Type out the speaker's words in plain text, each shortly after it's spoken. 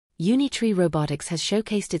Unitree Robotics has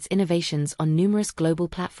showcased its innovations on numerous global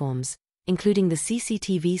platforms, including the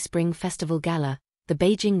CCTV Spring Festival Gala, the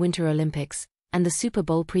Beijing Winter Olympics, and the Super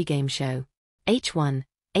Bowl pregame show. H1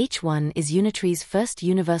 is Unitree's first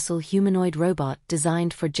universal humanoid robot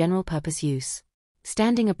designed for general-purpose use.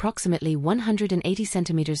 Standing approximately 180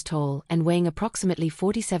 centimeters tall and weighing approximately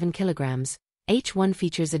 47 kilograms, H1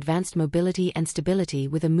 features advanced mobility and stability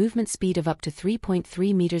with a movement speed of up to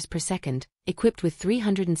 3.3 meters per second, equipped with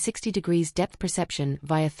 360 degrees depth perception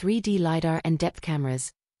via 3D LiDAR and depth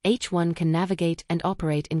cameras. H1 can navigate and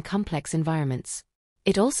operate in complex environments.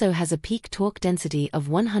 It also has a peak torque density of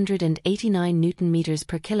 189 Newton-meters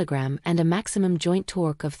per kilogram and a maximum joint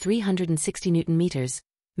torque of 360 Newton-meters,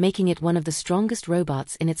 making it one of the strongest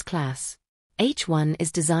robots in its class. H1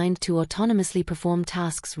 is designed to autonomously perform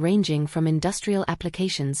tasks ranging from industrial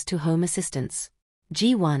applications to home assistance.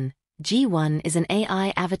 G1 is an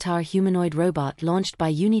AI avatar humanoid robot launched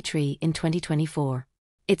by Unitree in 2024.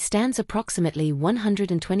 It stands approximately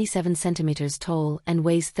 127 centimeters tall and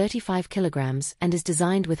weighs 35 kilograms and is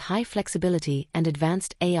designed with high flexibility and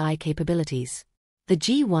advanced AI capabilities. The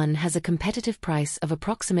G1 has a competitive price of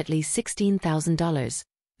approximately $16,000,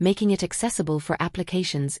 making it accessible for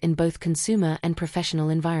applications in both consumer and professional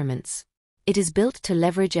environments. It is built to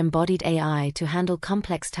leverage embodied AI to handle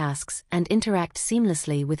complex tasks and interact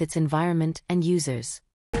seamlessly with its environment and users.